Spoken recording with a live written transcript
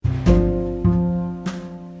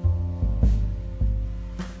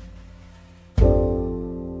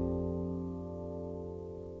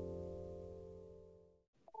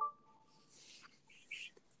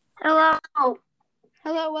Hello.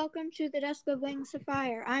 Hello, welcome to the Desk of Wings of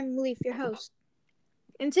Fire. I'm Leaf, your host.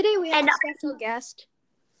 And today we have And a special guest.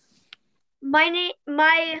 my name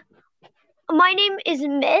is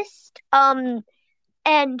Mist. And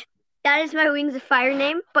that is my Wings of Fire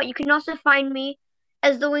name. But you can also find me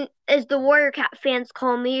as the Warrior Cat fans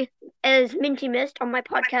call me, as Minty Mist on my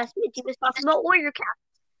podcast. Minty Mist talks about Warrior Cat.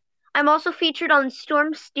 I'm also featured on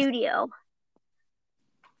Storm Studio.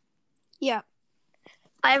 Yeah.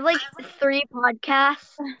 I have like 3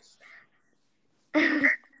 podcasts. All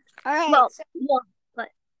right. Well, So one, but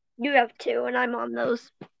you have 2, and I'm on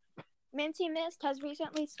those. Minty Mist has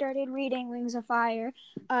recently started reading Wings of Fire.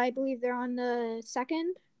 I believe they're on the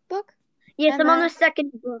second book. Yes, I'm on the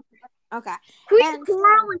second book. Okay. Queen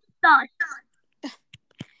Coral and stuff.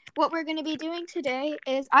 What we're going to be doing today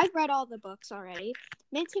is I've read all the books already.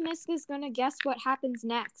 Minty Mist is going to guess what happens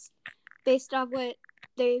next based on what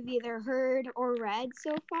they've either heard or read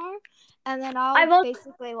so far, and then I'll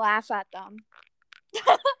basically laugh at them.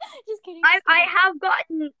 Just kidding. I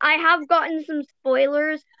have gotten some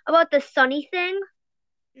spoilers about the Sunny thing.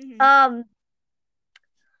 Mm-hmm.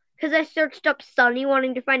 Because I searched up Sunny,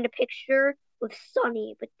 wanting to find a picture with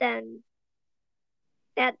Sunny, but then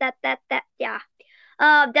yeah.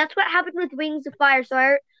 That's what happened with Wings of Fire.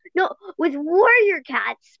 So with Warrior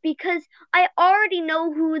Cats, because I already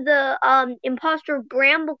know who the imposter of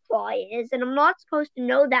Brambleclaw is, and I'm not supposed to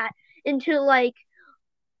know that until like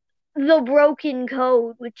the Broken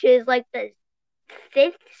Code, which is like the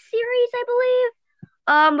 5th series, I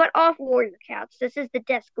believe. But off Warrior Cats. This is the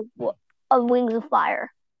Desk of Wings of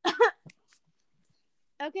Fire.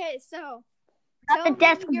 Okay, so Not the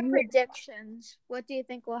desk me your predictions. What do you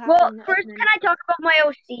think will happen? Well, first, can I talk about my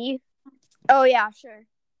OC? Oh, yeah, sure.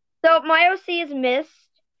 So, my OC is Mist,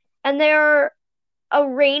 and they're a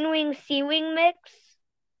Rainwing Seawing mix,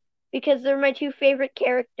 because they're my 2 favorite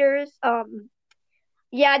characters.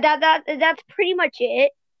 Yeah, that's pretty much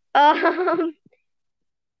it. And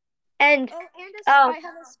I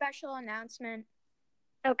have a special announcement.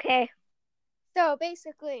 Okay. So,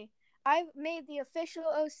 basically, I made the official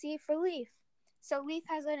OC for Leaf. So Leaf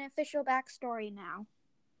has an official backstory now.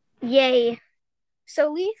 Yay.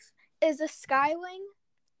 So Leaf is a Skywing.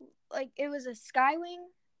 Like, it was a Skywing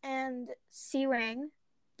and Seawing.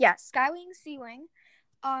 Yeah, Skywing, Seawing.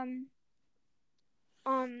 And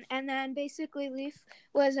then basically Leaf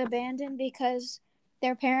was abandoned because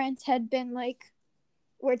their parents had been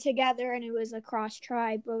were together, and it was a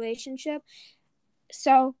cross-tribe relationship.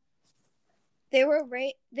 So they were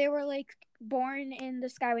born in the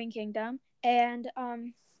Skywing Kingdom, and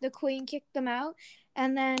the queen kicked them out,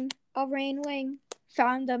 and then a Rainwing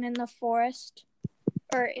found them in the forest,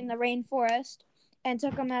 or in the rainforest, and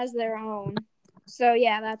took them as their own. So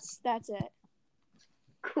yeah, that's it.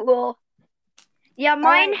 Cool. Yeah,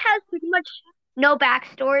 mine has pretty much no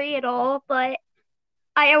backstory at all, but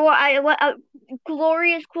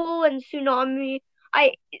Glory is cool, and Tsunami.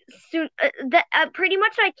 Pretty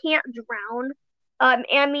much I can't drown.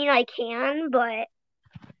 I mean I can, but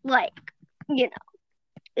you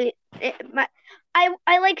know,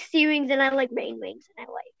 I like sea wings, and I like rain wings, and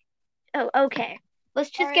I like. Oh, okay. Let's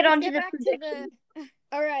just get on to the prediction.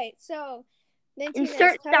 All right, so Minty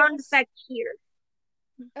insert Mist, sound effect here.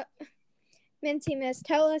 Minty Mist,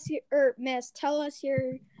 tell us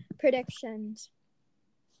your predictions.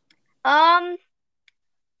 So I'm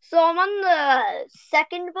on the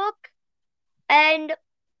second book, and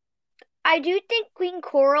I do think Queen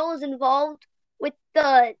Coral is involved with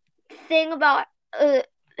the thing about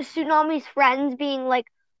Tsunami's friends being like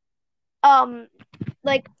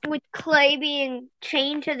with Clay being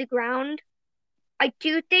chained to the ground. I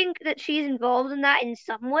do think that she's involved in that in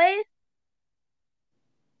some way.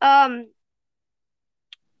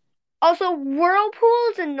 Also,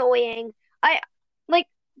 Whirlpool's annoying.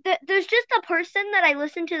 There's just a person that I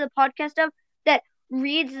listen to the podcast of that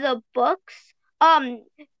reads the books.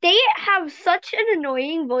 They have such an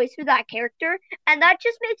annoying voice for that character, and that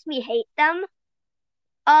just makes me hate them.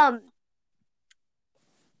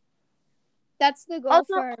 That's the goal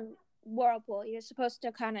for Whirlpool. You're supposed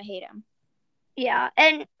to kind of hate him. Yeah,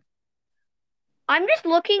 and I'm just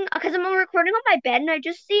looking, because I'm recording on my bed, and I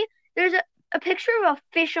just see there's a picture of a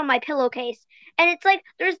fish on my pillowcase. And it's like,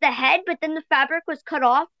 there's the head, but then the fabric was cut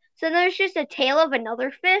off. So there's just a tail of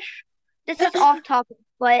another fish. This is off topic,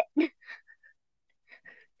 but it's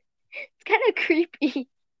kind of creepy.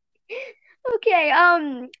 Okay,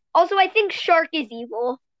 also I think Shark is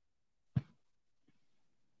evil.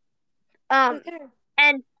 But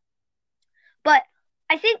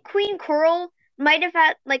I think Queen Coral might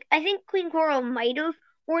have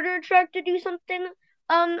ordered Shark to do something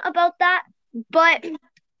about that, but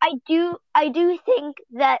I do think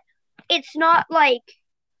that it's not like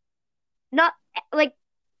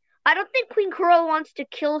I don't think Queen Coral wants to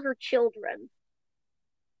kill her children.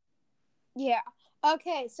 Yeah.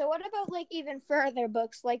 Okay, so what about like even further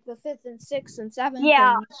books like the fifth and sixth and seventh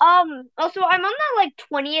Yeah. and Also, I'm on that like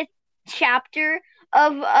 20th chapter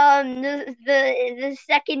of the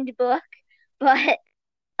second book, but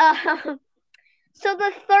um, so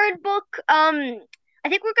the third book, I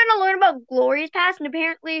think we're gonna learn about Glory's past, and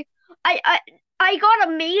apparently, I I I got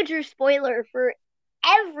a major spoiler for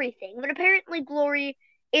everything, but apparently Glory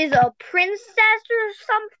is a princess or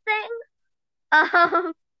something.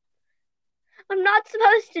 I'm not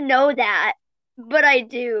supposed to know that, but I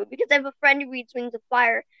do because I have a friend who reads Wings of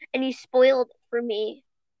Fire, and he spoiled it for me.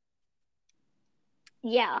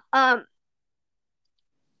 Yeah.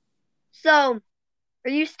 So are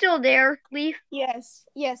you still there, Leaf? yes,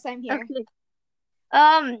 yes, I'm here. Okay.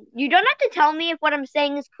 You don't have to tell me if what I'm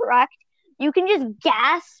saying is correct. You can just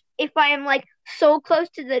guess if I am like so close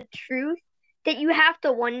to the truth that you have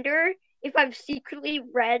to wonder if I've secretly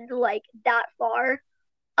read like that far.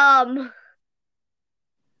 Um,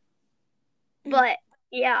 but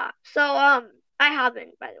yeah. So I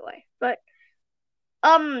haven't, by the way. But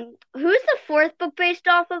who's the fourth book based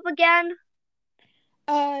off of again?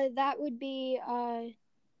 That would be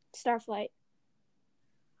Starflight.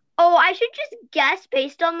 Oh, I should just guess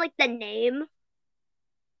based on like the name.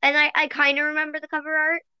 And I kind of remember the cover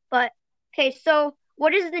art, but okay, so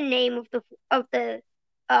what is the name of the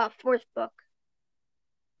fourth book?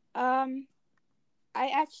 Um, I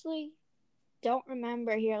actually don't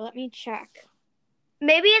remember here. Let me check.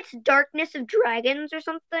 Maybe it's Darkness of Dragons or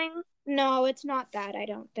something. No, it's not that, I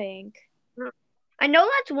don't think. I know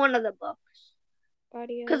that's one of the books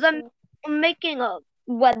Audio because I'm making a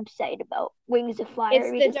website about Wings of Fire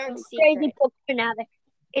It's the because Dark I'm a crazy Secret. book fanatic.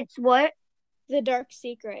 It's what? The Dark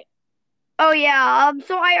Secret. Oh yeah.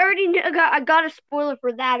 So I got a spoiler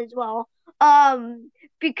for that as well. Um,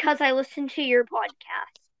 because I listened to your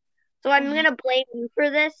podcast. So I'm gonna blame you for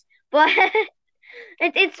this, but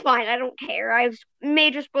it's fine. I don't care. I have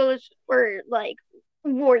major spoilers for like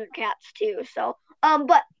Warrior Cats too. So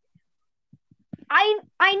but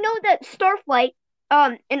I know that Starflight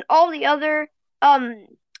and all the other um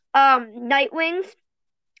Nightwings,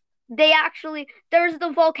 they actually there's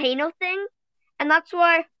the volcano thing, and that's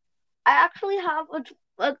why I actually have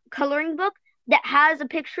a coloring book that has a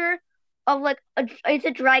picture of like it's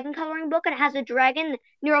a dragon coloring book, and it has a dragon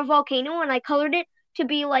near a volcano, and I colored it to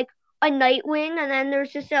be like a Nightwing, and then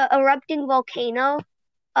there's just a erupting volcano,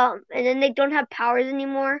 and then they don't have powers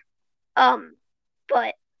anymore. Um,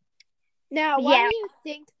 but Now, why yeah, do you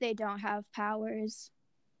think they don't have powers?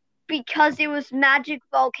 because it was magic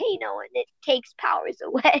volcano and it takes powers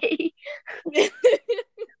away.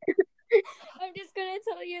 I'm just gonna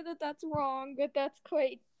tell you that that's wrong, but that's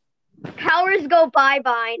quite. Powers go bye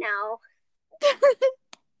bye now.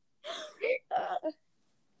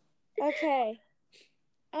 Okay.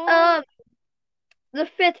 Um, the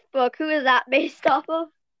fifth book. Who is that based off of?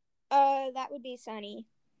 That would be Sunny.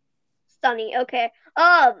 Sunny. Okay.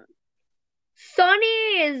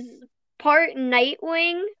 Sunny is part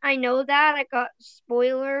Nightwing. I know that. I got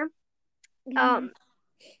spoiler. Um,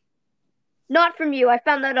 not from you. I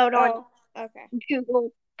found that out on Oh, okay.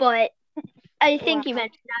 Google, but I think you Wow.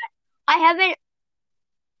 mentioned that. I haven't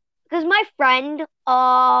because my friend,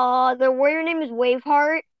 their warrior name is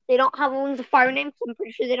Waveheart. They don't have a Wings of Fire name, so I'm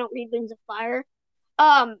pretty sure they don't read Wings of Fire.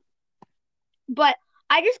 Um, but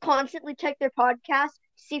I just constantly check their podcast to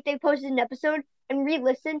see if they posted an episode and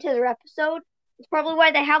re-listen to their episode. It's probably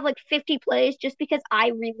why they have like 50 plays, just because I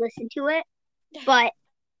re-listen to it. But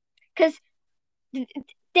because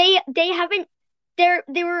they haven't their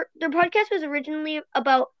podcast was originally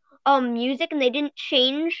about music, and they didn't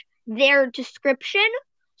change their description.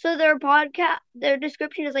 So their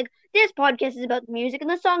description is like this podcast is about the music and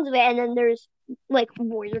the songs of it, and then there's like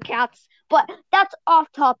Warrior Cats. But that's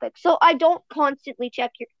off topic. So I don't constantly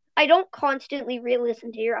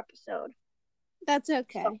re-listen to your episode. That's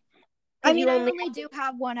okay. So, I because mean, you I only only do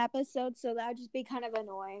have one episode, so that would just be kind of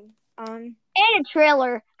annoying. and a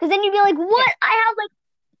trailer. Because then you'd be like, what? Yeah. I have like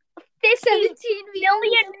 17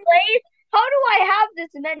 million plays. How do I have this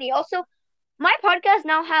many? Also, my podcast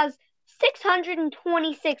now has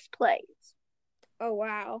 626 plays. Oh,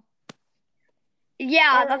 wow.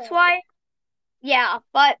 Yeah, that's why. Yeah,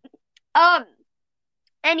 but um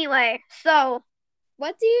anyway, so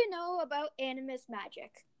What do you know about animus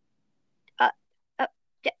magic? uh, uh,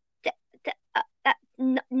 d-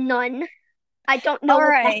 none. I don't know All what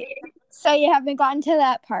that right. is. So you haven't gotten to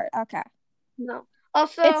that part. Okay. No.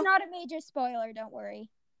 Also, It's not a major spoiler, don't worry.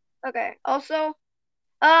 okay. Also,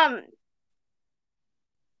 Um,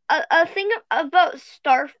 a thing about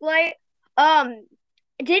Starflight. Um,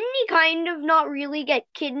 didn't he kind of not really get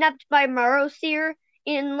kidnapped by Marosir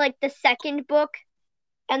in like the second book,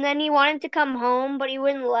 and then he wanted to come home, but he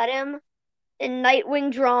wouldn't let him in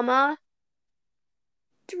Nightwing drama.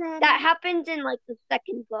 That Drama. happens in like the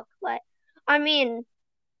second book, but I mean,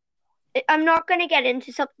 I'm not going to get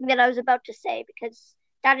into something that I was about to say because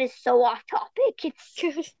that is so off topic.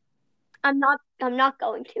 I'm not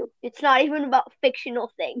going to. It's not even about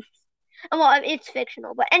fictional things. Well, it's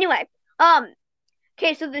fictional, but anyway. Um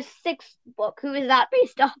okay, so the sixth book, who is that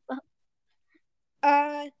based off of?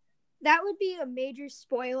 uh, that would be a major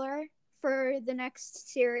spoiler for the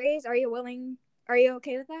next series. Are you willing? Are you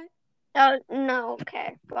okay with that? No,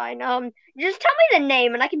 okay, fine. Just tell me the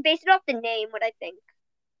name and I can base it off the name what I think.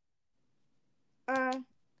 Uh,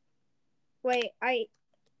 wait. I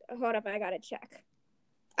hold up. I gotta check.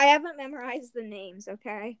 I haven't memorized the names.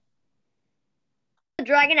 Okay. The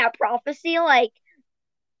Dragonette Prophecy, like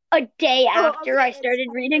a day Oh, after I okay. It's started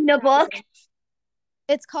called reading the Moon book. Rising.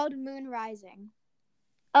 It's called Moon Rising.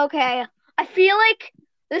 Okay. I feel like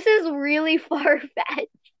this is really far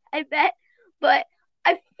fetched, I bet. But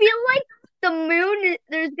I feel like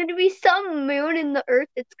there's gonna be some moon in the earth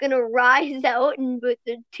that's gonna rise out and with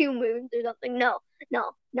the two moons or something. No,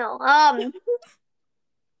 no, no.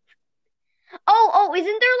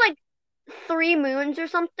 Isn't there like three moons or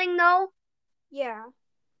something though? Yeah.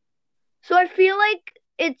 So I feel like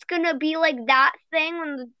it's gonna be like that thing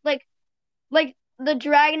when like the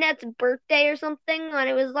Dragonette's birthday or something when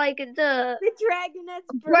it was like the The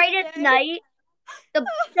Dragonette's brightest birthday. night, the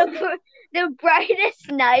the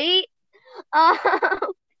brightest night. Um,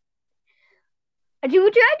 do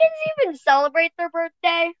dragons even celebrate their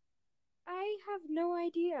birthday? I have no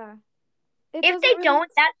idea. It If doesn't they really.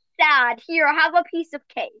 don't, that's sad. Here, have a piece of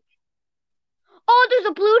cake. Oh, there's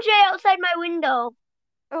a blue jay outside my window.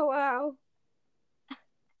 Oh wow.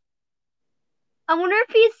 I wonder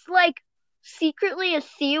if he's like secretly a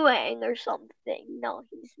sea wing or something. No,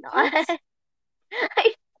 he's not. What?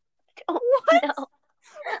 I don't What? know.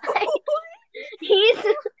 I, he's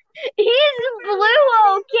he's blue,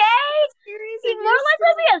 okay? Series He's and more you're likely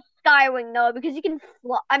to still. be a skywing though, because he can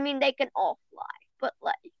fly. I mean, they can all fly, but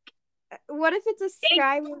like What if it's a they,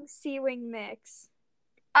 Skywing Seawing mix?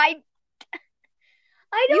 I,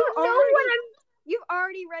 I You've don't know what already you've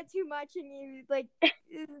already read too much and you like.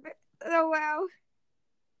 Oh wow.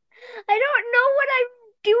 I don't know what I'm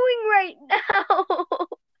doing right now.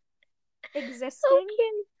 Existing.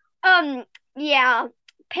 Okay. Yeah.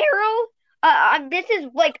 Peril. This is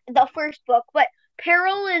like the first book, but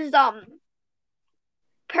Peril is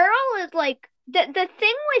Peril is like the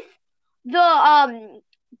thing with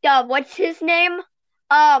the what's his name?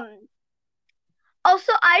 Um.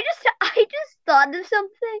 Also, I just thought of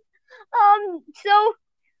something. Um. So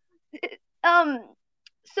um.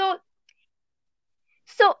 So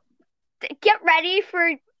so get ready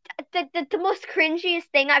for the most cringiest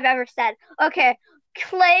thing I've ever said. Okay,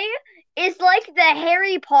 Clay is like the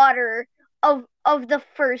Harry Potter of the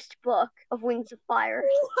first book of Wings of Fire,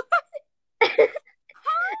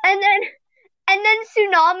 and then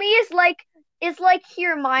Tsunami is like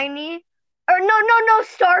Hermione, or no,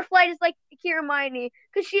 Starflight is like Hermione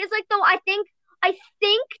because she is like the I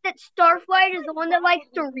think that Starflight is the one that likes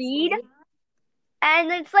to read,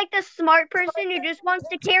 and it's like the smart person who just wants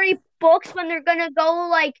to carry books when they're gonna go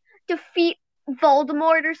like defeat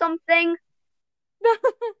Voldemort or something.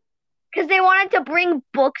 Because they wanted to bring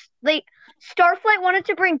books. Like Starflight wanted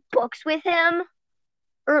to bring books with him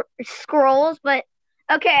or scrolls, but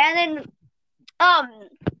okay. And then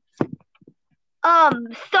um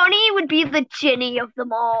Sunny would be the Ginny of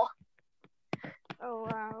them all, Oh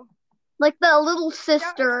wow. like the little Yeah,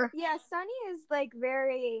 sister. yeah, Sunny is like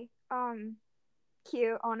very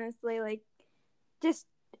cute, honestly. Like just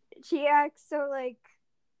she acts so like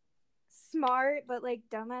smart but like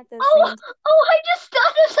dumb at the Oh, same time. I just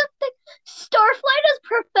thought of something. Starflight is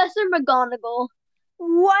Professor McGonagall.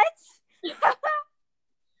 What?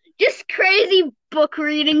 Just crazy book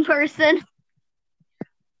reading person.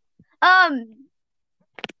 Um,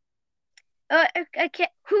 I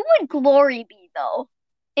can't. Who would Glory be though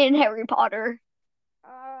in Harry Potter?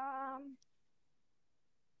 um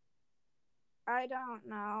I don't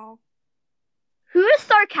know. Who is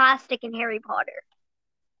sarcastic in Harry Potter?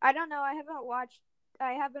 I don't know. I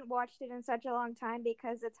haven't watched it in such a long time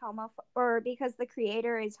because it's or because the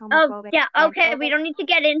creator is Oh homophobic. yeah, okay. We Transphobic. don't need to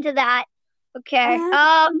get into that. Okay.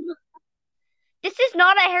 This is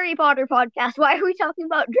not a Harry Potter podcast. Why are we talking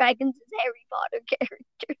about dragons as Harry Potter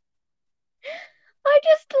characters? I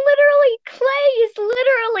just literally Clay is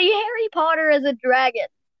literally Harry Potter as a dragon.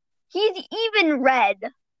 He's even red,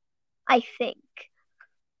 I think.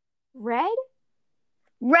 Red?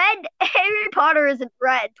 Red Harry Potter isn't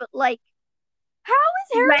red, but like How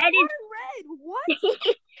is Harry red is Potter red?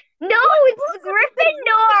 What? no, What it's books have you been reading?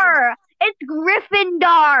 Gryffindor. It's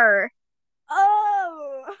Gryffindor.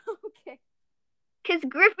 Oh, okay. Because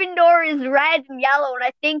Gryffindor is red and yellow, and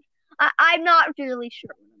I think I'm not really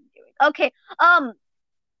sure what I'm doing. Okay,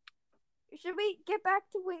 Should we get back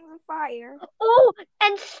to Wings of Fire? oh,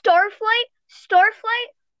 and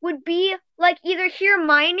Starflight would be like either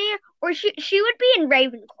Hermione or she would be in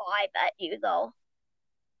Ravenclaw. I bet you though,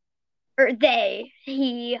 or they,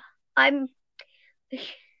 he. I'm.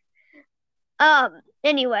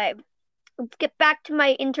 Anyway, let's get back to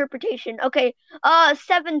my interpretation. Okay,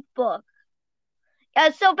 seventh book.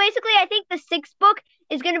 So basically, I think the sixth book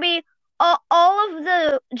is gonna be all of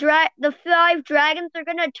the five dragons are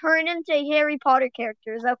gonna turn into Harry Potter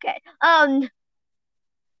characters. Okay.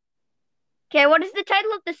 Okay. What is the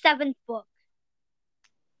title of the seventh book?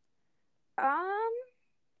 Um.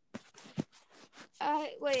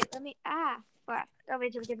 Wait. Let me. Fuck. Oh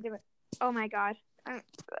wait. Give it. Oh my god.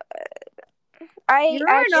 I You're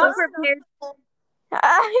actually. not prepared.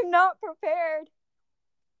 I'm not prepared.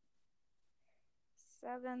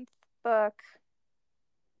 Seventh book.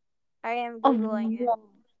 I am Of googling it.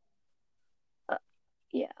 what?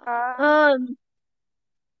 Yeah. Um.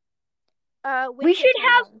 We Winter should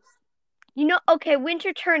have. Turning. Okay,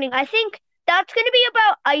 Winter Turning. I think that's gonna be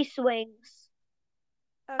about Ice Wings.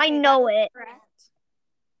 I Okay, that know is it correct.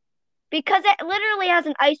 because it literally has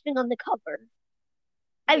an ice wing on the cover.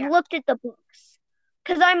 I've Yeah. looked at the books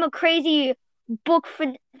because I'm a crazy book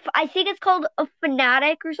fan. I think it's called a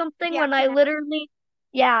fanatic or something. Yeah. When I literally,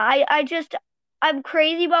 yeah, I'm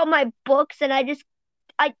crazy about my books, and I,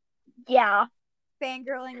 yeah,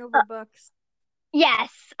 Fangirling over uh, books. yes,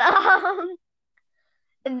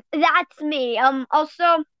 that's me.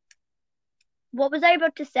 Also, what was I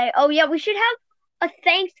about to say? Oh yeah, we should have a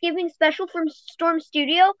Thanksgiving special from Storm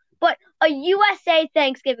Studio, but a USA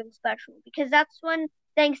Thanksgiving special because that's when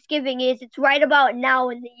Thanksgiving is. It's right about now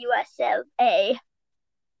in the USA.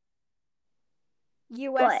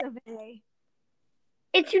 U.S. But of A.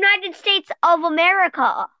 it's United States of America.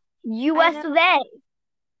 I US know. of A.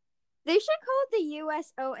 They should call it the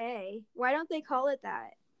USOA. Why don't they call it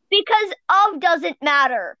that? Because of doesn't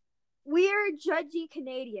matter. We're judgy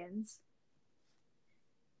Canadians.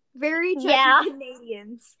 Very judgy Yeah.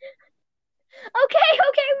 Canadians. Okay,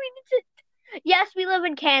 we need to yes, we live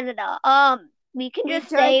in Canada. We can We just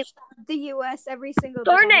say judge the U.S. every single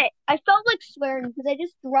darn day. it. I felt like swearing because I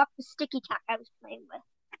just dropped the sticky tack I was playing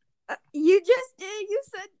with. You just did. You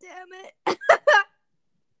said, damn it.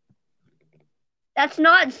 That's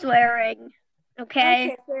not swearing. Okay.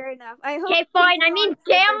 Okay, fair enough. I hope Okay, fine. people I aren't mean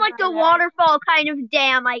damn triggered like by the that. waterfall kind of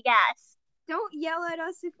damn, I guess. Don't yell at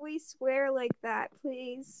us if we swear like that,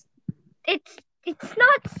 please. It's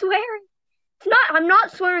not swearing. It's not I'm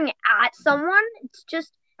not swearing at someone. It's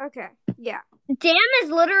just Okay, yeah. damn is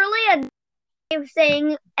literally a way of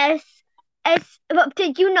saying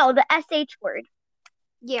did you know the sh word?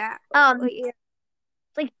 Yeah. It's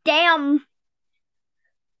like damn.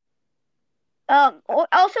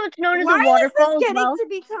 Also it's known as a Why is this waterfall as getting well. to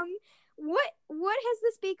become what has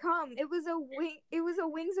this become? It was a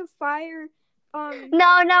Wings of Fire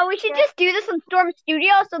No, we should just do this on Storm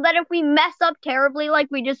Studio so that if we mess up terribly like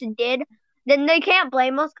we just did, then they can't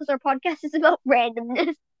blame us because our podcast is about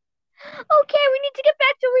randomness. Okay, we need to get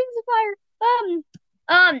back to Rings of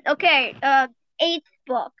Fire. Okay, eighth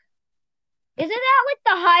book. Isn't that like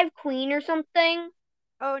the Hive Queen or something?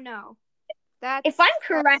 Oh no. If I'm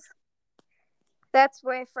correct. That's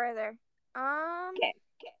way further. Okay.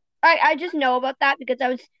 I just know about that because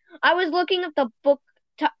I was looking at the book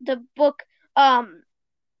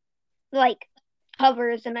like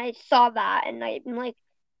covers and I saw that and I'm like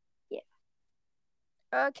yeah.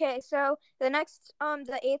 Okay, so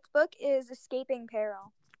the eighth book is Escaping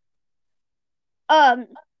Peril.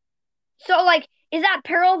 So like is that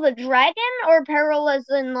Peril the dragon or Peril as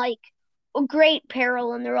in like a great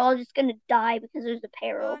peril and they're all just gonna die because there's a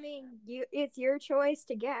peril? Well, I mean, it's your choice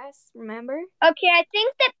to guess, remember? Okay, I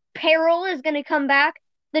think that Peril is gonna come back.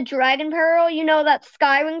 The dragon Peril, you know that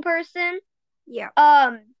Skywing person? Yeah.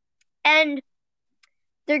 And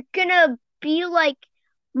they're gonna be like,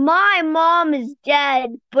 my mom is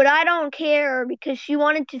dead, but I don't care because she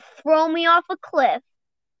wanted to throw me off a cliff.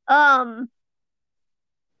 And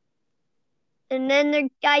then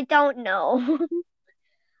I don't know.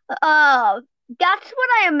 That's what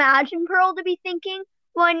I imagine Pearl to be thinking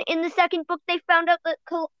when in the second book they found out that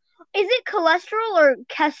is it cholesterol or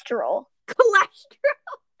kestrel?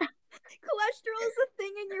 Cholesterol. Cholesterol is a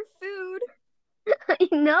thing in your food. I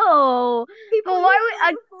know. People But why would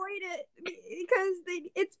usually avoid it because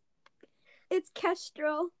it's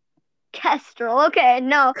kestrel. kestrel? Okay,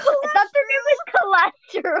 no. I thought their name was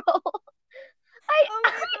cholesterol. I Oh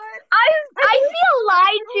my god. I feel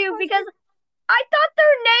lied to was because I thought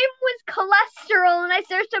their name was cholesterol, and I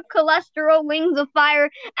searched up cholesterol wings of fire,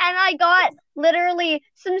 and I got literally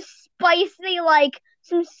some spicy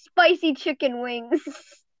chicken wings.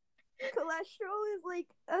 cholesterol is like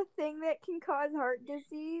a thing that can cause heart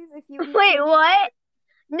disease if you eat Wait, too what?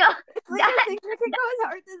 No, It's like a that thing that can cause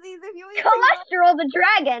heart disease if you eat too much. cholesterol, the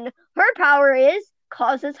dragon, her power is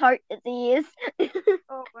causes heart disease.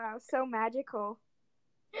 Oh wow, so magical.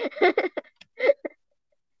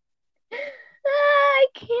 I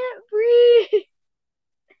can't breathe.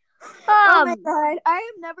 Oh my god, I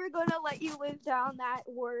am never gonna let you live down that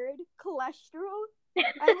word, cholesterol.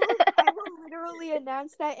 I will literally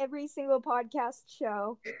announce that every single podcast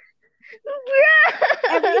show.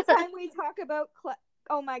 Every time we talk about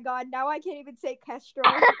oh my god, now I can't even say kestrel.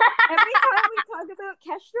 Every time we talk about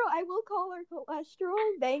kestrel, I will call her cholesterol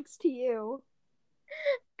thanks to you.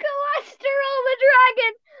 Cholesterol, the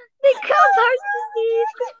dragon. They cause heart disease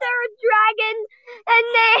because they're a dragon, and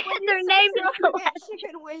their name is cholesterol.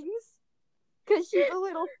 Chicken wings, because she's a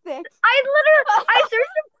little thick. I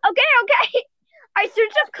searched up. Okay. I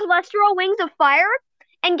searched up cholesterol wings of fire,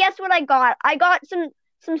 and guess what I got? I got some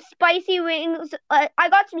spicy wings. I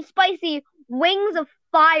got some spicy wings of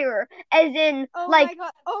fire, as in oh like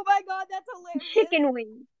my god, that's hilarious. chicken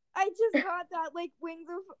wings. I just got that like wings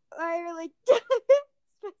of fire, like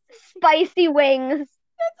spicy wings.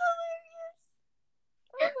 That's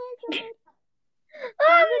hilarious.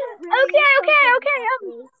 Oh my god. Okay.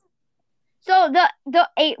 So the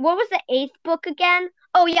what was the 8th book again?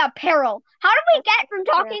 Oh yeah, peril. How did we get from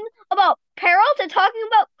talking about peril to talking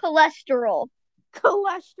about cholesterol?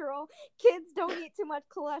 Cholesterol. Kids don't eat too much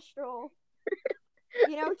cholesterol.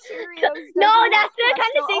 You know, Cheerios. No, that's the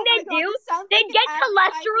kind of thing they do. They get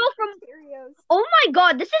cholesterol from Cheerios. Oh my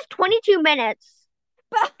god, this is 22 minutes.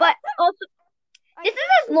 But also this is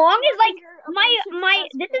as long as like my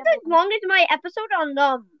this is as long as my episode on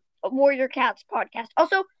the Warrior Cats podcast.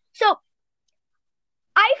 Also, so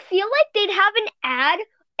I feel like they'd have an ad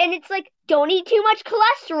and it's like, don't eat too much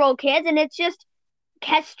cholesterol, kids, and it's just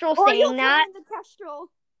Kestrel saying that.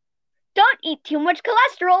 Kestrel. Don't eat too much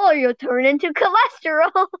cholesterol or you'll turn into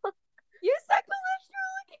cholesterol. You said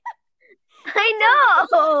cholesterol again. I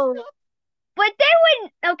know. But they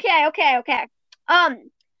wouldn't okay.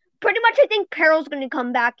 Pretty much I think Peril's gonna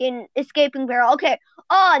come back in Escaping Peril. Okay.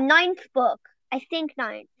 9th book. I think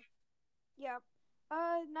 9th. Yep.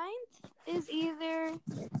 9th is either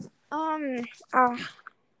Why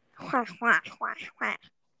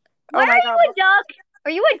are you a duck?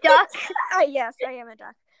 Are you a duck? Yes, I am a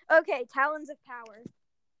duck. Okay, Talons of Power.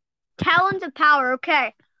 Talons of Power,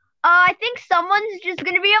 okay. I think someone's just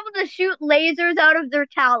gonna be able to shoot lasers out of their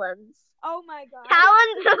talons. Oh my god.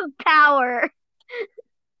 Talons of Power.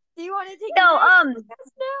 Do you want to take an actual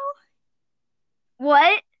guess now?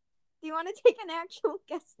 What? Do you want to take an actual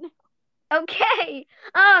guess now? Okay.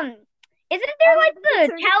 Isn't there like the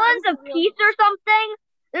Talons of Peace or something?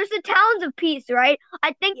 There's the Talons of Peace, right?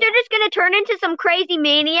 I think they're just gonna turn into some crazy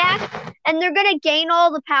maniac, and they're gonna gain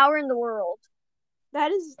all the power in the world.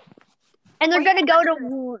 That is. And they're gonna go to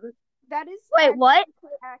war. That is. Wait, what?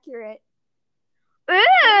 Accurate.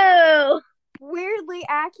 Ooh. Weirdly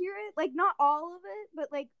accurate, like not all of it, but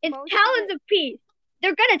like it's Talons of Peace.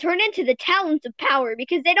 They're gonna turn into the Talons of Power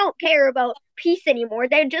because they don't care about peace anymore.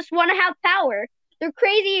 They just want to have power. They're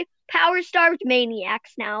crazy, power-starved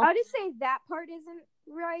maniacs now. I'll just say that part isn't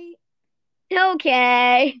right.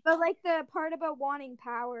 Okay. But like the part about wanting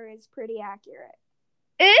power is pretty accurate.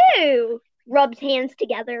 Ooh. Rubs hands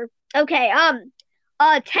together. Okay.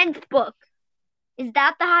 10th book. Is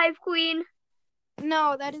that the Hive Queen?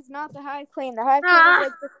 No, that is not the Hive Queen. The Hive Queen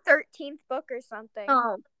is like the 13th book or something.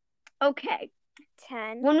 Oh, okay.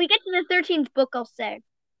 10. When we get to the 13th book, I'll say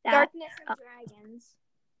that. Darkness of Dragons.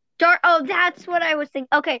 Oh, that's what I was thinking.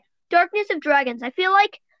 Okay, Darkness of Dragons. I feel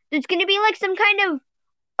like there's going to be like some kind of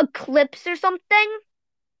eclipse or something,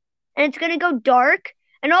 and it's going to go dark,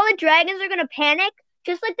 and all the dragons are going to panic,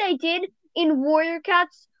 just like they did in Warrior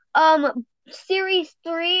Cats, Series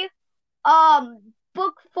 3,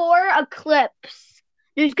 Book 4, Eclipse.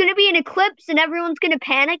 There's going to be an eclipse and everyone's going to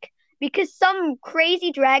panic because some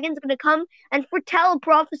crazy dragon's going to come and foretell a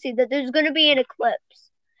prophecy that there's going to be an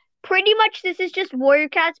eclipse. Pretty much this is just Warrior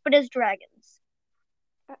Cats, but as dragons.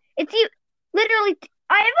 It's literally,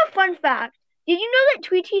 I have a fun fact. Did you know that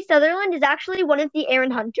Tweety Sutherland is actually one of the Aaron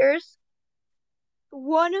Hunters?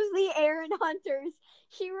 One of the Aaron Hunters.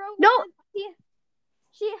 She wrote No, one of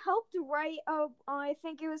she helped write I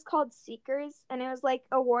think it was called Seekers, and it was like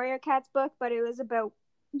a Warrior Cats book, but it was about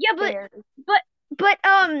yeah, bears. but but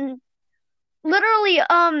literally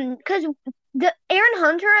because the Aaron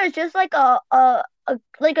Hunter is just like a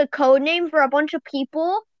like a code name for a bunch of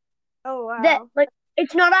people Oh that wow. like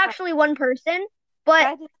it's not Uh, actually one person. But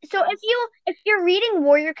that is so us. if you're reading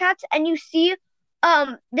Warrior Cats and you see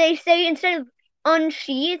they say instead of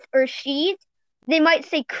unsheathed or sheathed, they might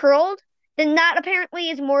say curled, then that apparently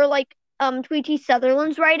is more like Tweety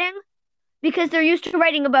Sutherland's writing because they're used to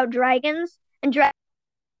writing about dragons and dragons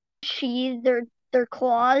sheathe their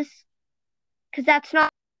claws because that's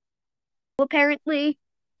not apparently.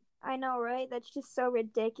 I know, right? That's just so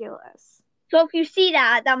ridiculous. So if you see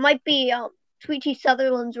that, that might be Tweety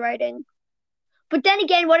Sutherland's writing. But then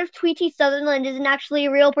again, what if Tweety Sutherland isn't actually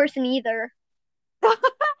a real person either?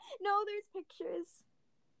 No, there's pictures.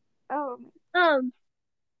 Oh, Um,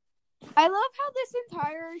 I love how this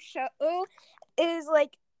entire show is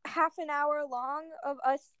like half an hour long of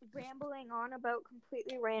us rambling on about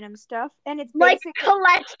completely random stuff, and like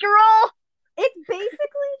cholesterol. it's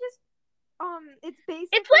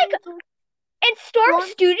It's basically like just it's Storm Storm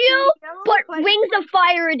Studio, Studio, but but it's Wings like of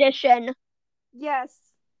Fire edition. yes.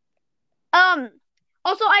 Um,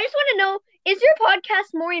 Also, I just want to know, is your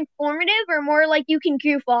podcast more informative or more like you can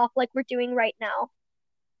goof off like we're doing right now?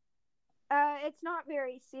 It's not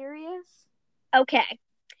very serious. Okay.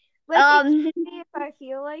 Like it Um, can be if I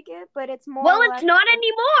feel like it, but it's more well, or it's less not just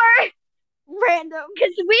anymore random.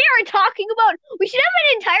 because we are talking about. We should have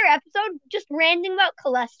an entire episode just ranting about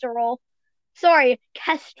cholesterol. Sorry,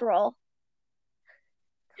 kestrel.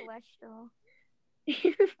 Cholesterol.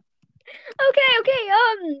 Okay.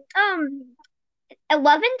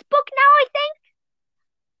 11th book now, I think.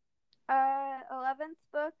 11th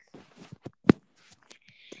book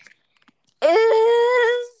is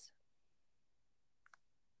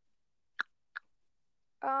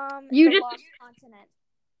You the just Lost Continent.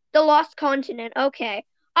 the Lost Continent. Okay,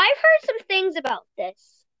 I've heard some things about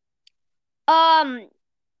this. Um,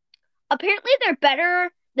 Apparently they're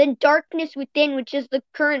better than Darkness Within, which is the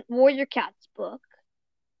current Warrior Cats book.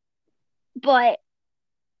 But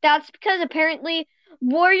that's because apparently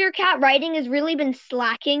Warrior Cat writing has really been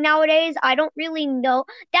slacking nowadays. I don't really know.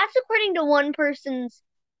 That's according to one person's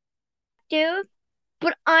dude.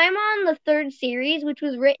 But I'm on the third series, which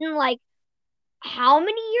was written like how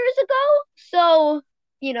many years ago? So,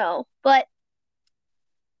 but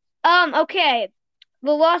okay.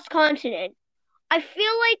 The Lost Continent. I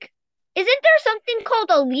feel like isn't there something called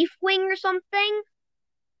a leaf wing or something?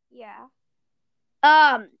 Yeah.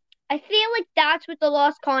 Um, I feel like that's what the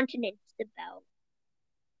Lost Continent's about.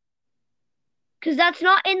 Because that's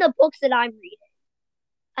not in the books that I'm reading.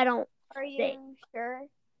 I don't Are think. you sure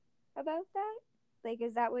about that? Like,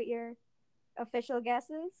 is that what your official guess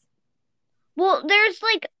is? Well,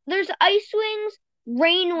 there's ice wings,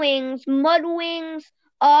 rain wings, mud wings,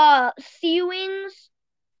 sea wings,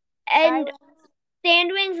 and Skywings?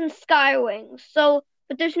 sand wings and sky wings. So,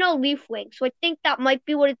 but there's no leaf wings. So I think that might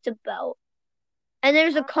be what it's about. And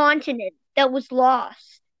there's a Um, continent that was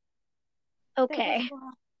lost. that was Okay.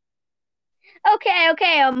 wrong.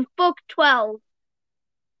 Okay. Book 12.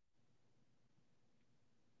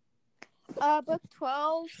 Book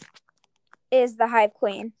 12 is the Hive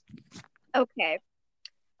Queen. Okay.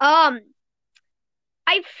 I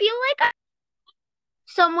feel like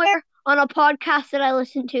somewhere on a podcast that I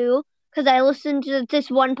listen to, because I listen to this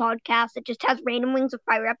one podcast that just has random Wings of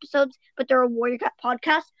Fire episodes, but they're a Warrior Cat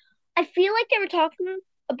podcast. I feel like they were talking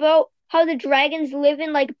about how the dragons live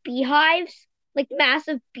in like beehives, like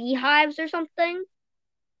massive beehives or something.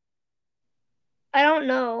 I don't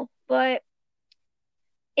know, but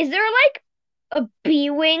is there like a bee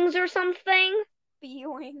wings or something?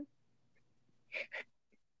 Viewing.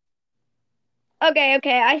 Okay.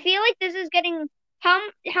 I feel like this is getting how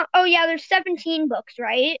oh yeah, there's 17 books,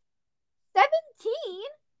 right? 17?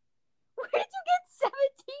 Where did you get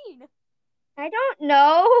 17? I don't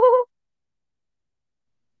know.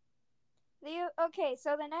 Okay,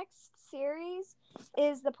 so the next series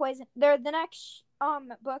is the poison. The next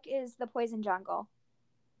book is the Poison Jungle.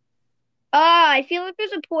 I feel like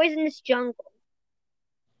there's a poisonous jungle.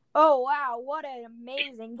 Oh wow, what an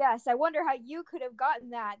amazing guess! I wonder how you could have gotten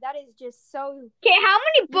that. That is just so. Okay, how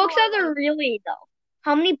many You books are are there like really though?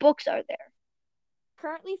 How many books are there?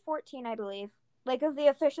 currently 14, I believe. Like of the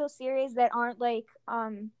official series that aren't like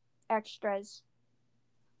extras.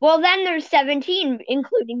 Well, then there's 17,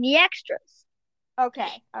 including the extras.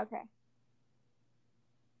 Okay.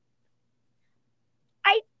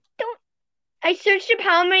 I searched up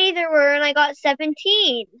how many there were and I got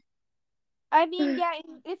 17. I mean, yeah,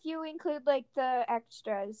 if you include like the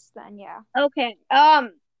extras, then yeah. Okay.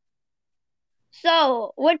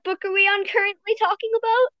 So what book are we on currently talking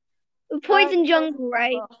about? The Poison Poison Jungle,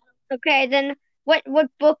 right? Jungle. Okay, then what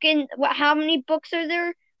book in what how many books are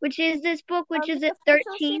there? Which is this book? Which is The it?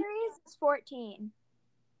 official 13? series is 14.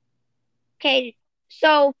 Okay.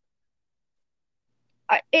 So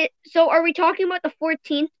so are we talking about the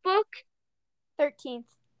 14th book? 13th.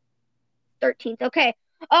 13th. Okay.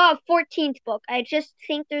 14th book. I just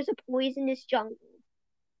think there's a poisonous jungle.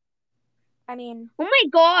 I mean, Oh my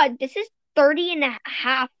God, this is 30 and a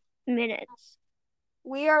half minutes.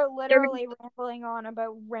 we are They're literally rambling on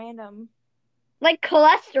about random like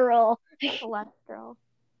cholesterol. cholesterol.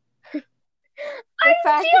 I The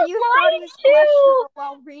fact that feel you thought it lied was to. cholesterol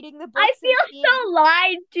while reading the I books and feel seeing so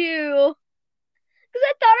lied to. Because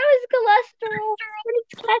I thought it was cholesterol. But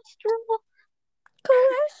it's cholesterol.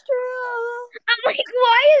 cholesterol. I'm like,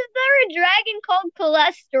 why is there a dragon called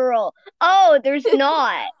cholesterol? Oh, there's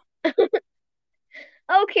not.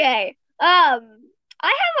 Okay. I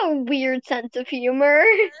have a weird sense of humor.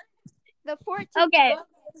 The 14th Okay. book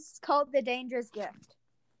is called The Dangerous Gift.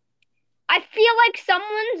 I feel like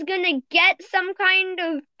someone's gonna get some kind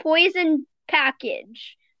of poison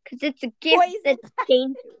package. Because it's a gift Poison that's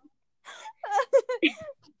dangerous.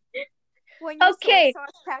 When your soy Okay.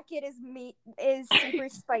 sauce packet is super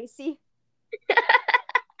spicy.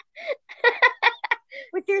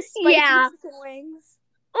 With your spicy Yeah. chicken wings.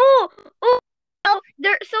 Oh, oh,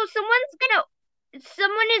 so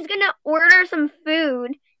someone is gonna order some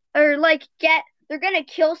food or like they're gonna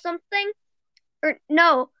kill something or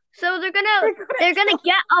no. So they're gonna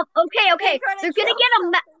get up. Okay, They're okay. gonna They're gonna kill get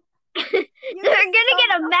something. You they're just gonna summoned get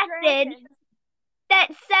a up message dragons. that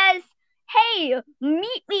says, "Hey,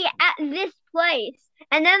 meet me at this place."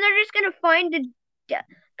 And then they're just gonna find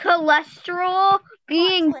cholesterol Plot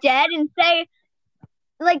being twist. dead and say,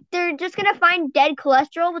 like they're just gonna find dead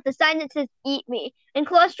cholesterol with a sign that says "Eat me," and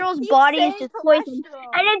cholesterol's Keep body is saying just poison,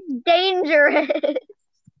 cholesterol. and it's dangerous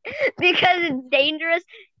because it's dangerous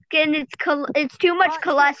and it's too much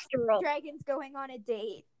Plot twist. cholesterol. Dragons going on a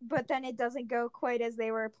date, but then it doesn't go quite as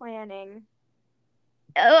they were planning.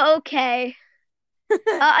 Okay,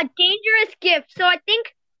 a dangerous gift. So I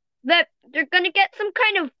think that they're gonna get some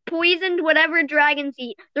kind of poisoned whatever dragons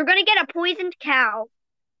eat. They're gonna get a poisoned cow.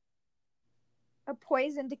 A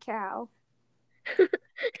poisoned cow.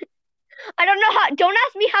 I don't know how. Don't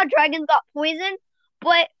ask me how dragons got poisoned,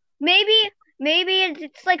 but maybe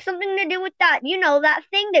it's like something to do with that. You know that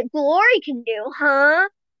thing that Glory can do, huh?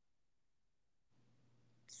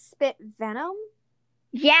 Spit venom?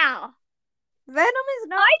 Yeah. Venom is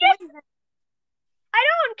not I poison. I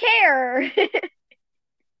don't care.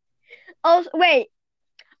 Oh wait,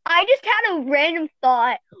 I just had a random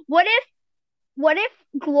thought. What if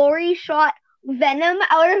Glory shot venom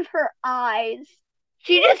out of her eyes?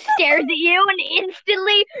 She just stares at you and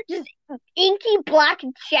instantly just inky black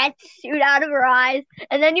jets shoot out of her eyes,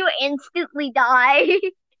 and then you instantly die.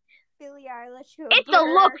 Billie Eilish It's a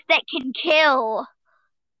look that can kill.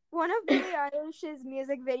 One of Billie Eilish's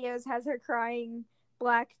music videos has her crying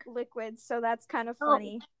black liquids, so that's kind of Oh,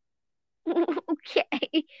 funny. okay.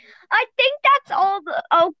 I think that's all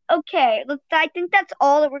okay. I think that's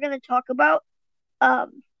all that we're gonna talk about.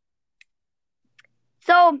 Um,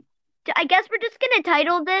 so I guess we're just gonna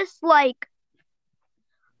title this like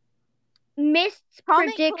Mist's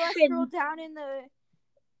Comment prediction. cholesterol down in the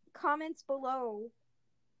comments below.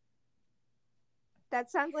 That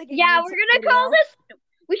sounds like a Yeah, YouTube we're gonna call video. this.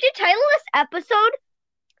 We should title this episode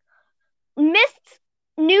Mist's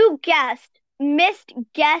new guest. Mist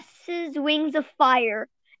guesses wings of fire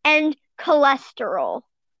and cholesterol.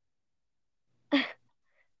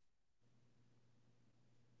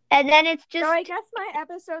 And then it's just So I guess my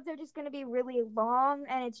episodes are just going to be really long,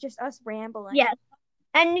 and it's just us rambling. yes.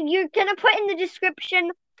 And you're gonna put in the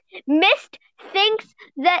description. Mist thinks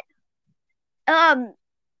that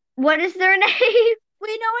what is their name?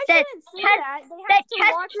 Wait, no, I shouldn't say that. They That have to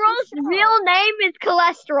watch the Kestrel's show. real name is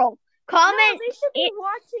cholesterol. Comment. No, they should be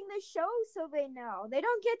watching the show so they know. They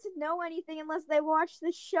don't get to know anything unless they watch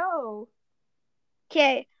the show.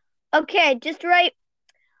 Okay. Okay, just write.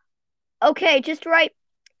 Okay, just write.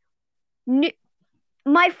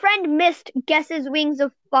 My friend Mist guesses wings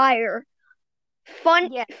of fire.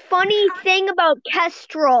 Yeah. Funny thing about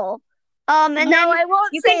Kestrel. And no, then I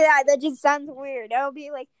won't you say can that. That just sounds weird. I'll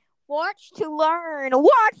be like, watch to learn.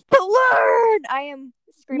 Watch to learn. I am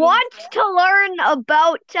screaming. watch to learn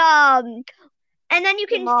about and then you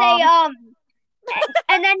Your can mom. say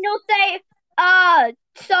and then you'll say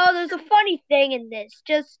So there's a funny thing in this.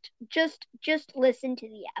 Just listen to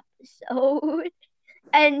the episode,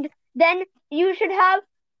 and then you should have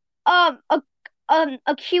a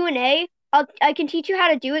a Q&A. I can teach you how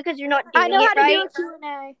to do it because you're not I doing know it how to do right. a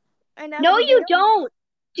Q&A. I know how No, to do you it. don't.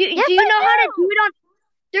 Do Yes, you I know how to do do. it on?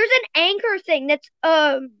 There's an anchor thing that's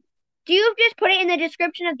Do you just put it in the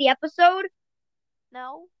description of the episode?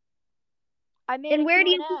 No, I made Then a where do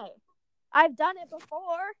you Q&A. I've done it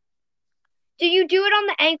before. do you do it on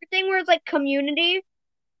the anchor thing where it's like community?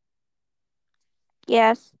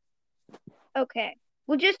 Yes. Okay.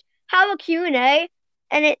 We'll just have a Q&A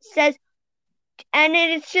and it says and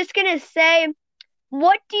it's just gonna say,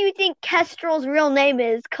 what do you think Kestrel's real name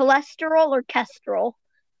is? Cholesterol or Kestrel?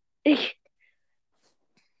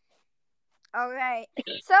 Okay.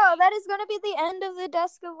 So that is going to be the end of the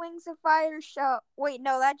Desk of Wings of Fire show. Wait,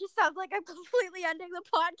 no, that just sounds like I'm completely ending the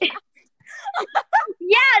podcast.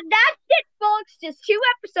 Yeah, that's it, folks. Just 2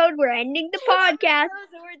 episodes. We're ending the podcast.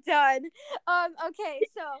 We're done. Okay,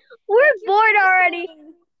 so We're bored already.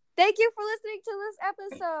 Thank you for listening to this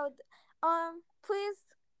episode. Please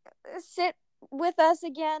sit with us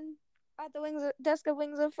again at the Desk of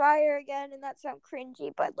Wings of Fire again, and that sounds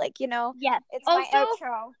cringy, but Yes. it's Also, my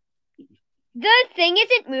outro. the thing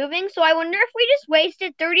isn't moving, so I wonder if we just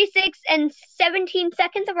wasted 36 and 17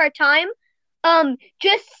 seconds of our time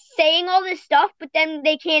just saying all this stuff, but then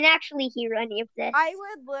they can't actually hear any of this. I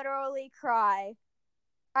would literally cry.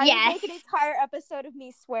 I would make an entire episode of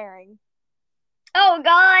me swearing. Oh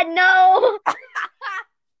God, no!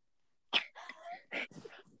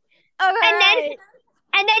 Okay.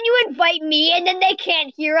 And then you invite me, and then they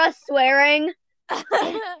can't hear us swearing.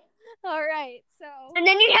 All right, so. And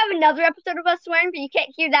then you have another episode of us swearing, but you can't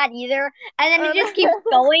hear that either. And then it just keeps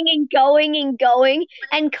going and going and going.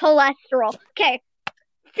 And cholesterol. Okay,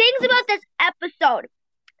 things about this episode.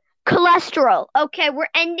 Cholesterol. Okay, we're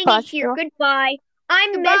ending it here. Goodbye.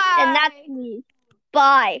 I'm Goodbye. Miss, and that's me.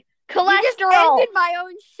 Bye. Cholesterol. You just ended my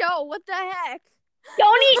own show. What the heck?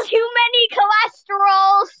 Don't eat too many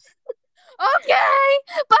cholesterols. Okay.